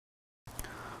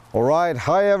Alright,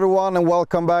 hi everyone and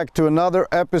welcome back to another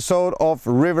episode of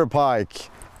River Pike.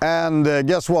 And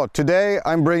guess what? Today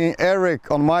I'm bringing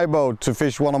Erik on my boat to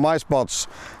fish one of my spots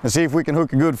and see if we can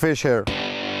hook a good fish here.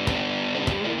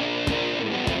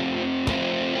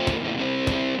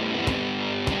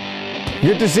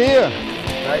 Good to see you.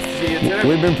 Nice to see you too.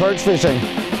 We've been perch fishing.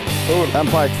 Cool. And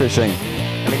pike fishing.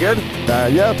 Any good?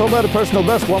 Yeah, Toby had a personal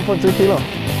best, 1.3 kilo.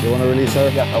 You want to release her?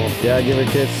 Yeah, I will. Yeah, give her a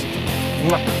kiss.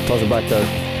 Toss her back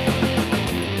there.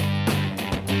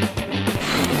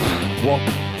 Wow.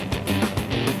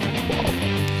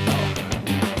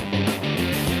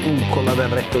 Kolla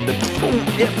den rätt under.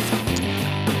 Yes.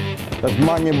 That's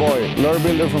Mange Boy, lure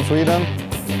builder from Sweden.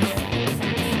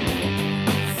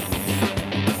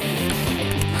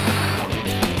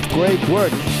 Great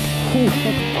work.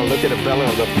 Oh, look at the belly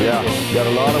of the fish. Yeah, got a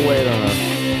lot of weight on her.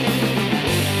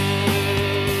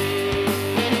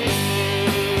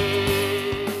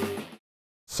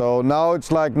 So now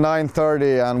it's like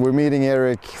 9:30 and we're meeting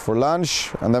Erik for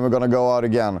lunch and then we're gonna go out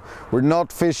again. We're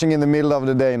not fishing in the middle of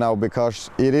the day now because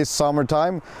it is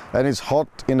summertime and it's hot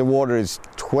in the water. It's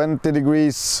 20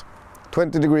 degrees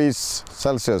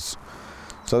Celsius.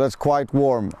 So that's quite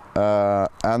warm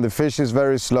and the fish is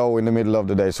very slow in the middle of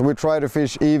the day. So we try to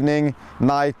fish evening,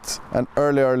 night and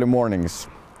early mornings.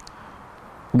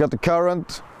 We got the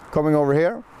current coming over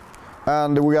here.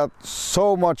 And we got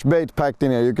so much bait packed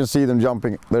in here, you can see them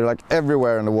jumping. They're like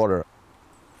everywhere in the water.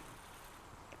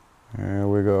 Here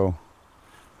we go.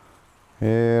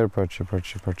 Here,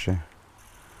 perchy.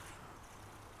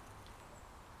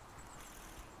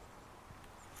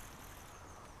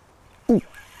 Ooh,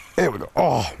 here we go.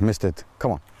 Oh, missed it.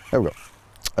 Come on, there we go.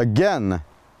 Again.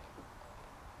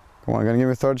 Come on, gonna give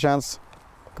me a third chance.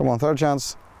 Come on, third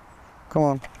chance. Come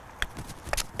on.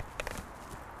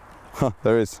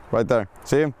 There he is, right there.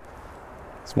 See him?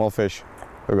 Small fish.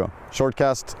 There we go. Short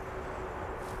cast.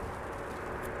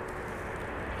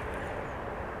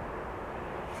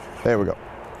 There we go.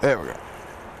 There we go.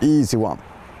 Easy one.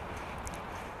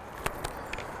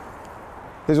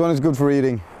 This one is good for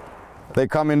eating. They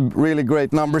come in really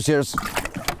great numbers here.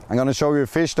 I'm gonna show you a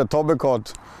fish that Toby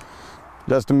caught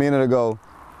just a minute ago.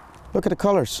 Look at the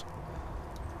colors.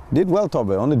 Did well,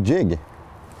 Toby, on the jig.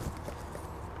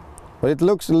 But it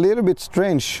looks a little bit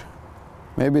strange,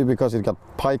 maybe because it got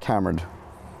pike hammered.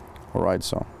 All right,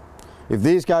 so if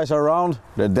these guys are around,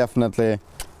 they're definitely,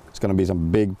 it's gonna be some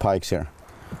big pikes here.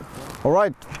 All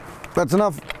right, that's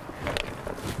enough.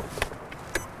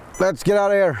 Let's get out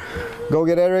of here. Go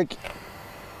get Erik.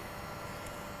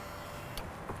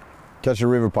 Catch a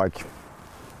river pike.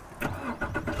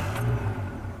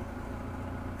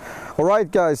 All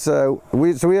right, guys,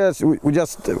 we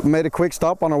just made a quick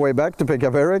stop on our way back to pick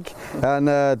up Erik, and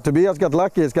Tobias got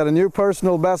lucky. He's got a new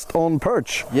personal best on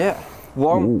perch. Yeah,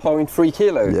 1.3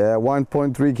 kilo. Yeah,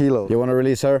 1.3 kilo. You want to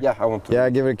release her? Yeah, I want to. Yeah,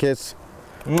 give her a kiss.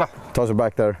 Toss her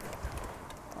back there.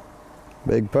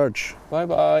 Big perch. Bye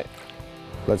bye.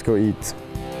 Let's go eat.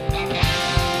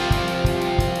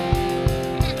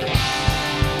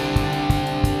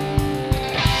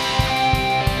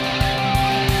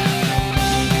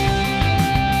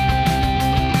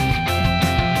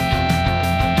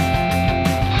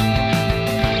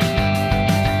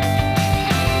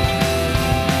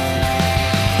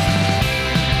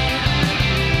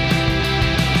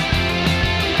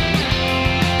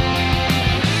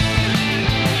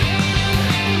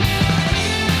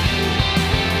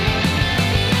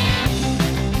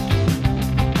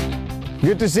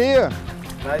 Good to see you.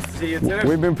 Nice to see you too.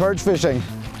 We've been perch fishing.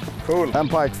 Cool. And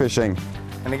pike fishing.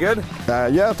 Any good?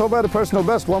 Yeah, Toby had a personal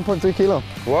best, 1.3 kilo.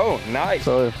 Whoa, nice.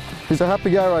 So he's a happy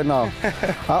guy right now.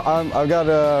 I've got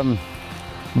a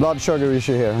blood sugar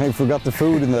issue here. I forgot the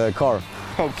food in the car.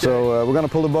 Okay. So we're gonna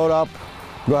pull the boat up,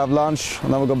 go have lunch,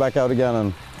 and then we'll go back out again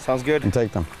and, sounds good. and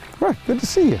take them. Right, good to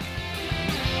see you.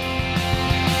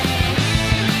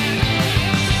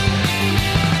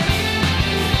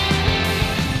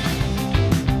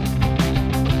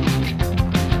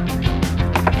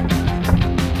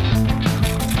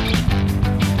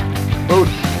 Food.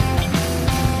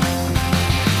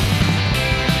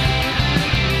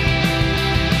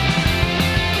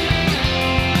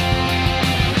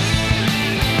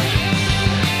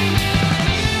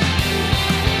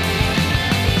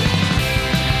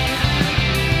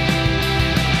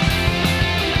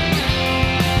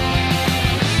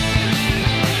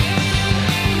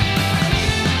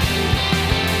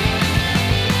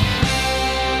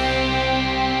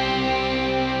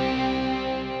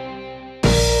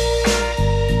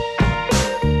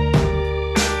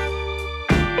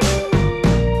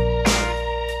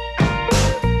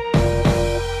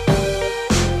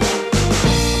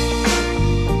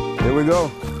 we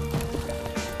go.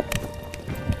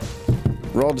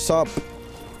 Rods up.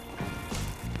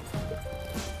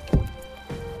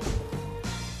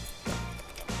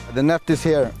 The net is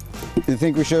here. You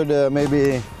think we should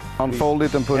maybe unfold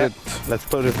it and put it? Let's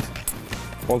put it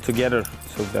all together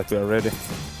so that we are ready.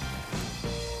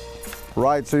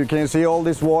 Right, so you can see all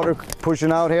this water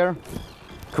pushing out here.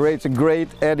 Creates a great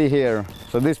eddy here.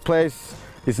 So this place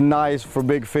is nice for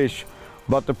big fish.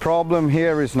 But the problem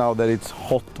here is now that it's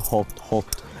hot, hot, hot.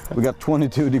 We got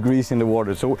 22 degrees in the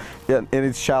water. So yeah, and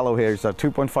it's shallow here. It's at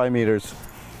 2.5 meters.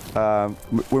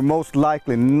 We're most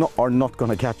likely are not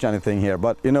going to catch anything here,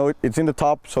 but you know it's in the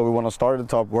top, so we want to start at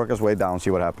the top, work us way down,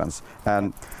 see what happens.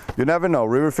 And you never know,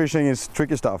 river fishing is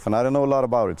tricky stuff, and I don't know a lot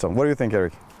about it. So what do you think,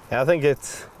 Erik? Yeah, I think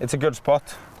it's a good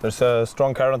spot. There's a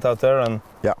strong current out there, and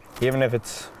yeah, even if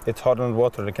it's hot in the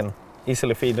water, they can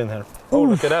easily feed in here. Oh,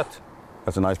 look at that!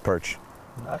 That's a nice perch.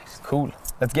 Nice, cool.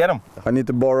 Let's get them. I need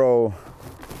to borrow.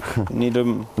 Need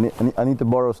them. I need to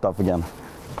borrow stuff again.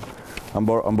 I'm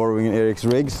borrowing Erik's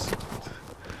rigs.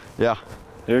 Yeah,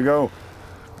 Here you go.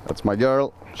 That's my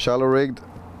girl, shallow rigged.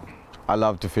 I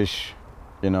love to fish,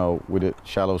 you know, with a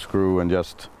shallow screw and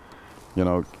just, you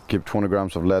know, keep 20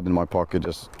 grams of lead in my pocket,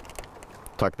 just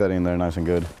tuck that in there nice and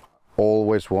good.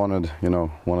 Always wanted, you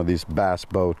know, one of these bass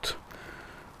boat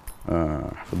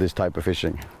for this type of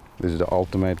fishing. This is the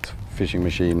ultimate fishing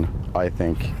machine, I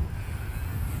think,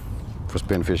 for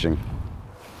spin fishing.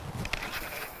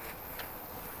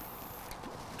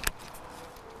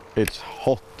 It's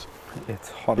hot. It's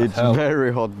hot It's as hell.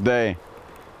 very hot day.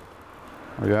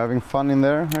 Are you having fun in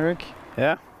there, Erik?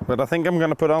 Yeah, but I think I'm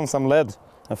gonna put on some lead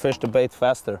and fish the bait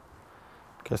faster.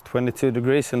 Because 22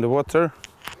 degrees in the water,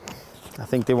 I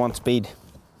think they want speed.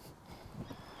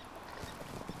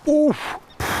 Oof!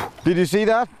 Did you see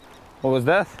that? What was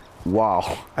that?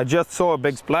 Wow. I just saw a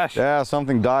big splash. Yeah,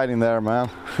 something died in there, man.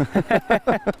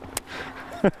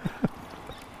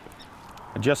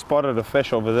 I just spotted a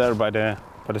fish over there by the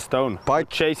stone. Pike?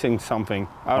 Chasing something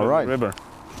out All of right. the river.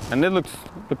 And it looked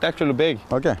actually big.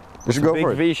 Okay, we should It's a go big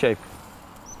for it. V shape.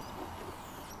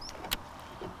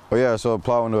 Oh yeah, so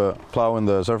plow in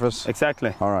the surface?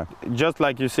 Exactly. All right. Just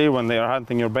like you see when they are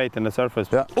hunting your bait in the surface.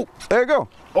 Yeah. Oh, there you go.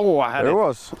 Oh, I had There it. it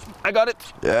was. I got it.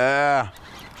 Yeah.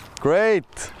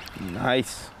 Great.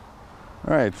 Nice.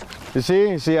 All right. You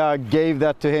see I gave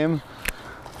that to him?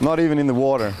 Not even in the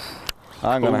water.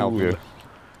 I'm gonna help Ooh. you.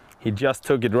 He just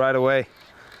took it right away.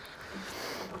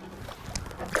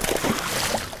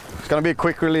 It's gonna be a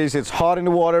quick release. It's hot in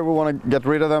the water. We want to get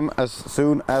rid of them as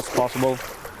soon as possible.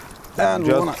 And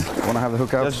we wanna have the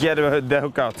hook out. Just get the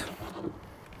hook out.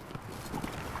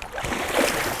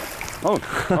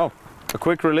 Oh, a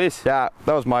quick release. Yeah,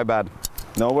 that was my bad.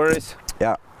 No worries.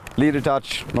 Yeah, leader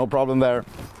touch, no problem there.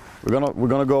 We're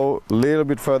gonna go a little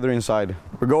bit further inside.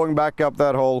 We're going back up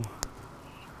that hole,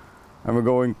 and we're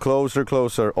going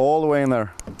closer, all the way in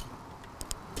there.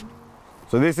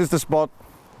 So this is the spot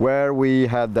where we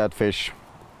had that fish,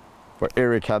 where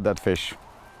Erik had that fish.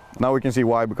 Now we can see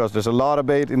why, because there's a lot of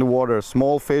bait in the water,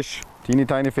 small fish, teeny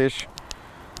tiny fish.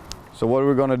 So what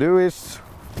we're gonna do is,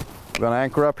 we're gonna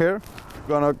anchor up here.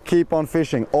 We're gonna keep on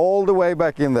fishing all the way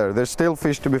back in there. There's still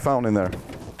fish to be found in there.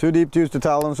 Too deep to use the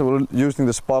talon, so we're using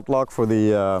the spot lock for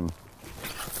the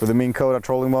Minn Kota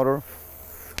trolling motor.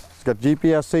 It's got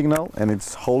GPS signal and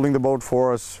it's holding the boat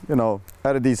for us, you know,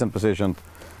 at a decent position.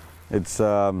 It's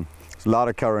a lot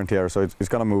of current here, so it's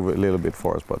gonna move a little bit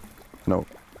for us, but you know,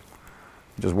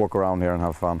 just walk around here and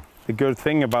have fun. The good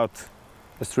thing about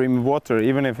a stream of water,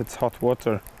 even if it's hot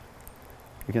water,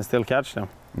 you can still catch them.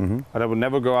 But I would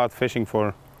never go out fishing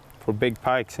for big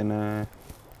pikes in a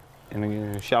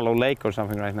shallow lake or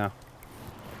something right now.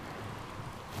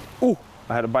 Ooh,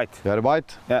 I had a bite. You had a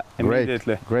bite? Yeah,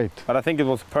 immediately. Great. But I think it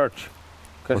was a perch,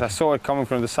 because I saw it coming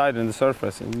from the side in the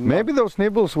surface. Maybe those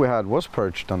nibbles we had was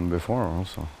perch done before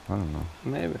also. I don't know.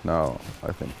 Maybe. No,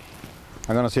 I think.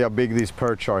 I'm gonna see how big these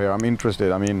perch are here. I'm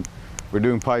interested. I mean, we're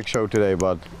doing pike show today,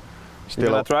 but still. You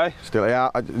gonna try? Still, yeah.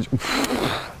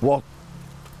 What?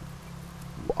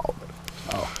 Wow.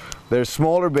 Oh. There's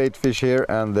smaller bait fish here,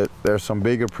 and there's some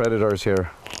bigger predators here.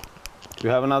 Do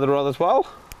you have another rod as well?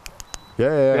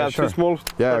 Yeah, We have sure. two small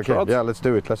Yeah, perch okay. rods? Yeah, let's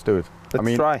do it. Let's do it. Let's I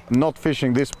mean, try. not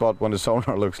fishing this spot when the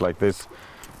sonar looks like this.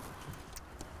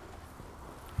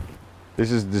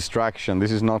 This is distraction.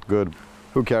 This is not good.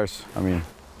 Who cares? I mean,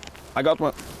 I got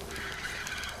one.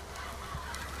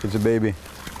 it's a baby.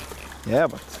 Yeah,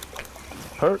 but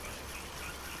hurt.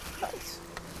 Nice.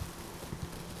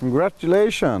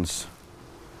 Congratulations.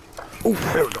 Oh,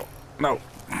 there we go. No.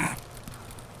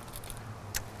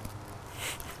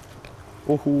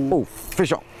 Ooh. Oh,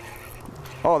 fish on.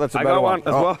 Oh, that's a I better got one. one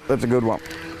as Oh, well. That's a good one.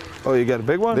 Oh, you got a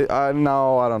big one?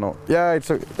 No, I don't know. Yeah, it's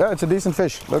a decent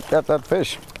fish. Look at that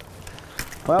fish.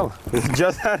 Well, we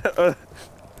just had a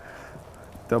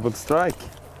double strike,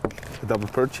 a double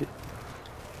perchy.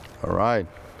 All right,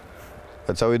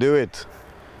 that's how we do it.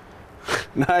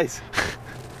 Nice.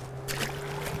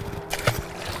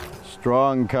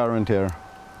 Strong current here.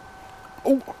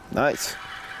 Oh, nice.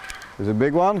 Is it a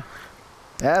big one?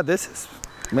 Yeah, this is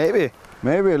maybe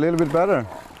a little bit better.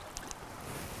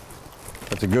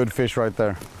 That's a good fish right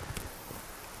there.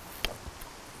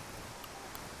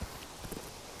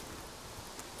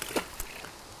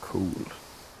 Cool.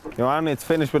 Johan, it's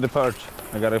finished with the perch.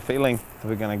 I got a feeling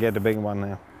we're gonna get a big one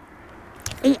now.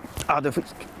 The fish.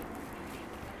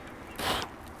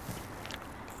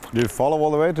 Did it follow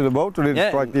all the way to the boat, or did it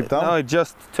strike deep down? No, it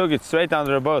just took it straight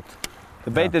under the boat.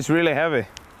 The bait is really heavy,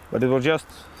 but it was just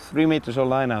 3 meters of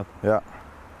line out. Yeah.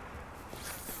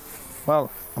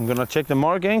 Well, I'm gonna check the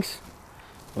markings.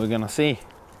 We're gonna see.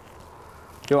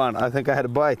 Johan, I think I had a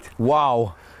bite.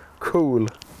 Wow. Cool.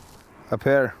 Up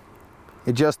here.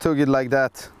 It just took it like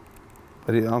that.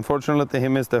 But unfortunately he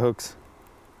missed the hooks.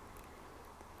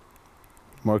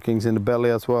 Markings in the belly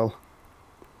as well.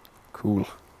 Cool.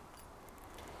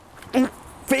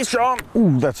 Fish on!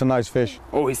 Ooh, that's a nice fish.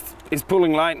 Oh, he's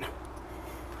pulling line.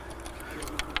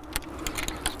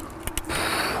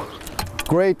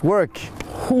 Great work.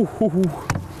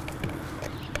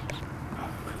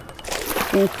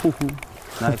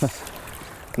 Nice.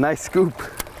 Nice scoop.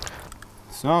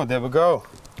 So, there we go.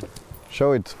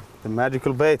 Show it. The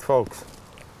magical bait, folks.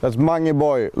 That's Mange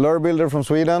Boy, lure builder from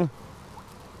Sweden.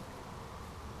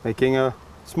 Making a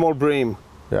small bream.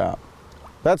 Yeah.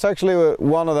 That's actually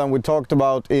one of them we talked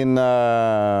about in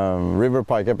River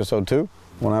Pike episode 2.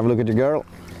 Wanna have a look at your girl?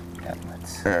 Yeah,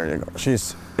 there you go.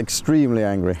 She's extremely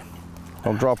angry.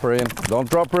 Don't drop her in. Don't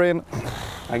drop her in.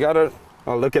 I got her.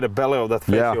 Oh, look at the belly of that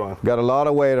fish, Johan. Got a lot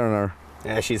of weight on her.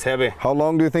 Yeah, she's heavy. How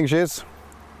long do you think she is?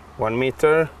 1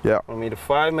 meter. Yeah.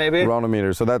 1.5 maybe. Around a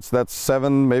meter. So that's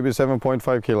 7, maybe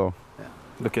 7.5 kilo. Yeah.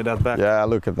 Look at that back. Yeah,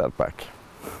 look at that back.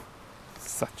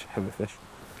 Such a heavy fish.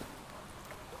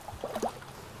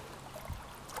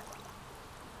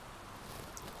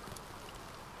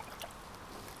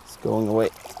 It's going away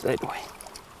straight away.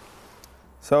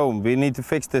 So we need to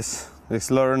fix this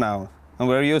lure now, and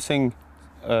we're using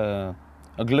a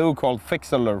glue called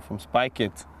Fixer Lure from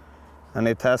Pike, and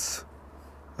it has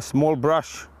a small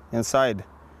brush inside.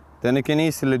 Then you can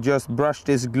easily just brush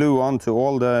this glue onto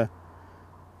all the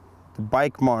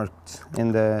bite marks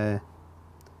in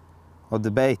of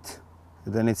the bait.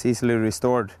 Then it's easily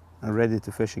restored and ready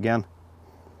to fish again.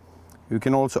 You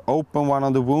can also open one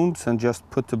of the wounds and just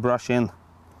put the brush in,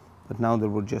 but now there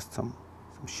were just some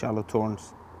shallow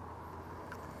thorns.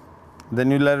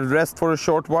 Then you let it rest for a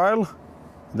short while,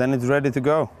 then it's ready to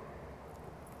go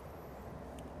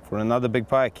for another big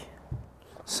pike.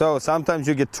 So sometimes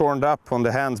you get torn up on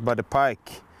the hands by the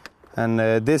pike, and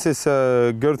this is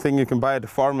a good thing you can buy at the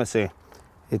pharmacy.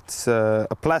 It's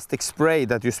a plastic spray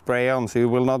that you spray on, so you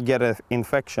will not get an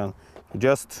infection. You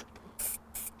just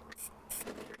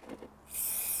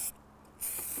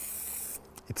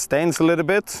it stains a little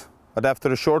bit, but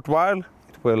after a short while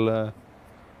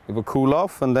it will cool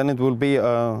off, and then it will be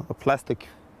a plastic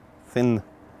thin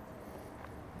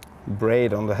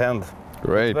braid on the hand.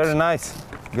 Great. It's very nice,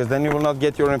 because then you will not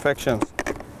get your infections.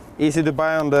 Easy to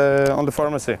buy on the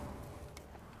pharmacy.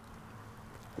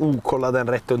 Kolla den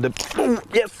rätt under.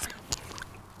 Yes!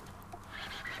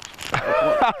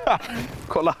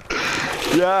 Kolla.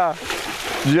 Yeah,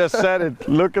 you just said it.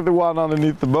 Look at the one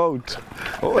underneath the boat.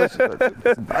 Oh, it's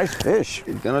a nice fish.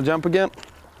 He's gonna jump again.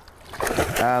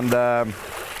 And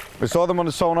we saw them on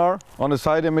the sonar, on the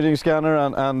side imaging scanner,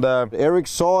 and Erik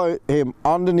saw him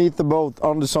underneath the boat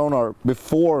on the sonar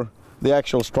before the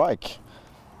actual strike.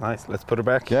 Nice, let's put her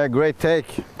back. Yeah, great take.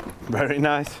 Very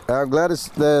nice. I'm glad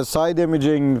the side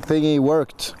imaging thingy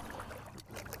worked.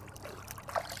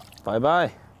 Bye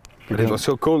bye. But it was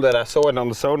so cool that I saw it on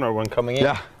the sonar when coming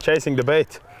in, chasing the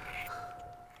bait.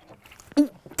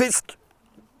 Fish!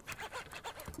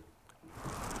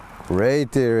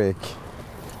 Great, Erik.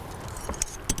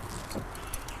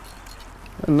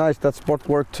 Nice, that spot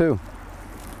worked too.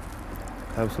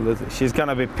 Absolutely. She's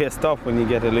gonna be pissed off when you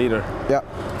get a leader. Yeah.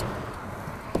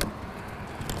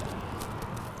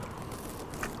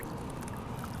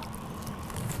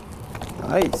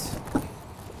 Nice.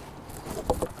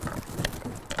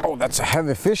 Oh, that's a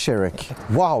heavy fish, Erik.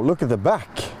 Wow, look at the back.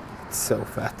 It's so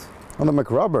fat. On the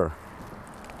McRubber.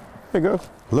 There you go.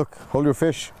 Look, hold your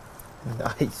fish.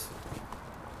 Nice.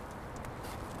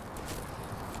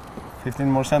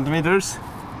 15 more centimeters.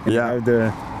 Yeah.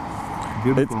 The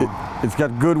beautiful. It's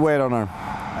got good weight on her.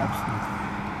 Absolutely.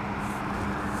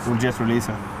 We'll just release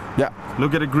her. Yeah.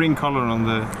 Look at the green color on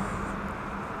the...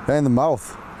 In the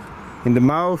mouth. In the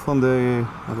mouth, on the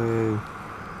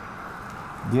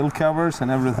gill covers and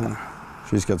everything.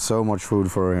 She's got so much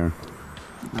food for her here.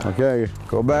 Okay,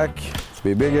 go back.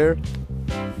 Be bigger.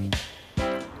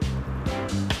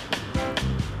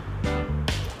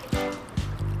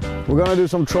 We're gonna do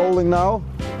some trolling now.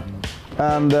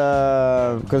 And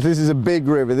because this is a big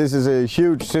river, this is a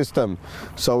huge system.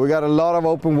 So we got a lot of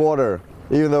open water,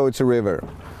 even though it's a river.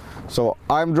 So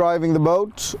I'm driving the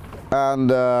boat and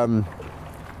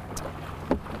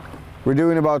we're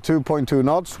doing about 2.2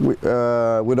 knots. We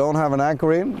don't have an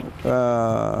anchor in.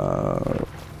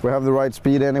 We have the right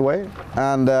speed anyway.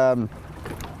 And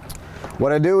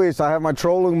what I do is I have my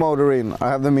trolling motor in. I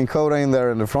have the Minn Kota in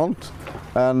there in the front.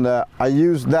 And I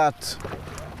use that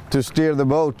to steer the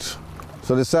boat.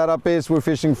 So the setup is we're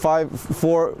fishing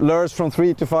 4 lures from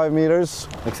 3 to 5 meters.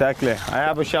 Exactly. I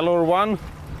have a shallower one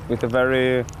with a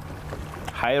very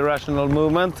high rational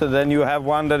movement. And then you have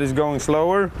one that is going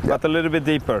slower, but a little bit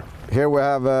deeper. Here we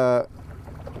have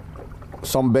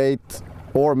some bait,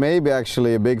 or maybe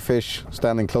actually a big fish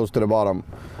standing close to the bottom.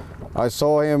 I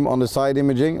saw him on the side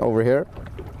imaging over here.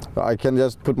 I can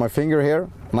just put my finger here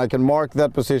and I can mark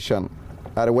that position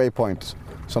at a waypoint.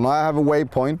 So now I have a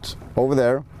waypoint over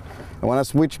there. And when I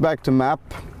switch back to map,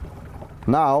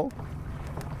 now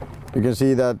you can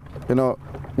see that, you know,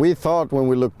 we thought when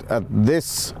we looked at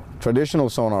this traditional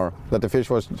sonar that the fish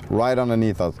was right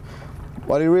underneath us.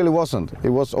 But it really wasn't. It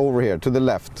was over here to the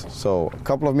left, so a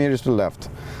couple of meters to the left.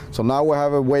 So now we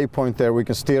have a waypoint there, we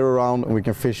can steer around and we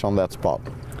can fish on that spot.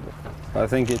 I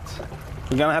think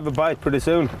we're gonna have a bite pretty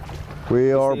soon. We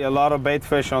see a lot of bait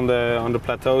fish on the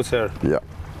plateaus here. Yeah.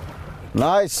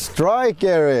 Nice strike,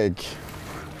 Erik.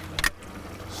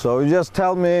 So you just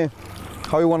tell me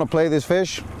how you want to play this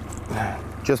fish.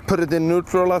 Just put it in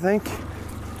neutral, I think.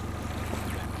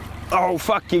 Oh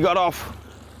fuck, he got off.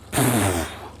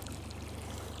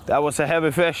 That was a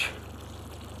heavy fish.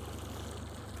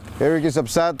 Erik is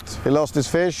upset, he lost his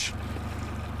fish.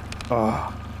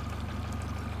 Oh.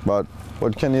 But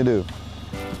what can you do?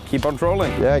 Keep on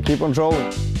trolling. Yeah, keep on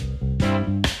trolling.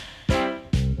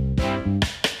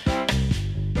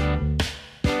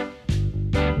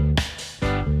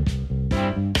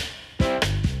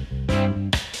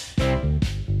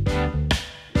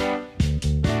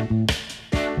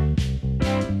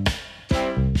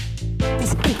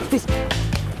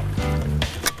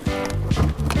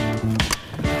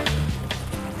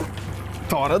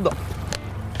 Ta det då.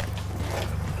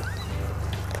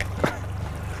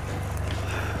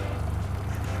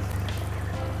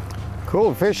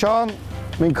 Cool, fish on.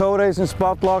 Minn Kota is in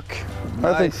spot lock.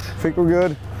 Nice. I think we're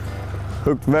good.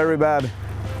 Hooked very bad.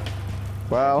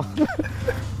 Well,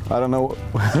 I don't know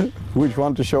which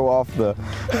one to show off the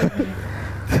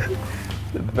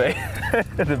bait,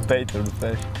 the bait of the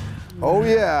fish. Oh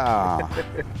yeah.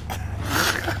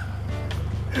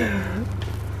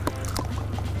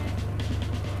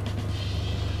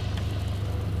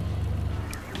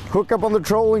 Hook up on the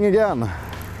trolling again.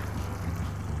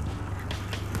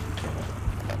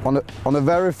 On a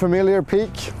very familiar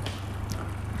pike.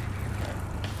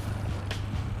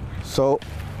 So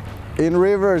in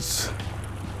rivers,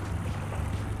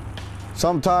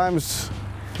 sometimes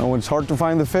when it's hard to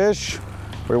find the fish,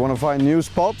 or you want to find new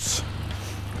spots,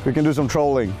 we can do some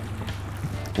trolling.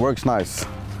 Works nice.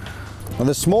 And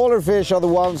the smaller fish are the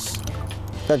ones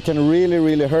that can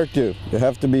really hurt you. You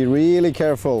have to be really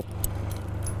careful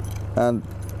and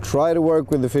try to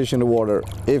work with the fish in the water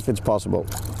if it's possible.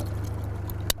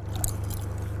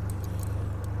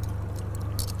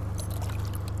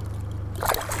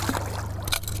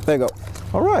 There you go.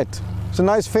 All right, it's a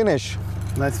nice finish.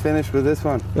 Nice finish with this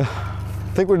one. I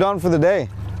think we're done for the day.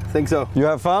 I think so. You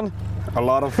have fun? A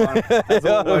lot of fun, as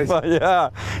always. Yeah,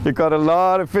 you caught a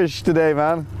lot of fish today,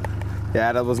 man.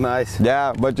 Yeah, that was nice.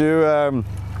 Yeah, but you,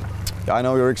 I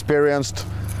know you're experienced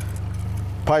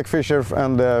pike fisher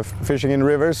and fishing in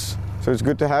rivers, so it's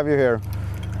good to have you here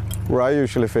where I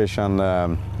usually fish, and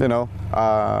you know,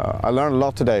 I learned a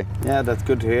lot today. Yeah, that's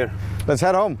good to hear. Let's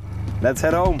head home. Let's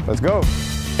head home. Let's go.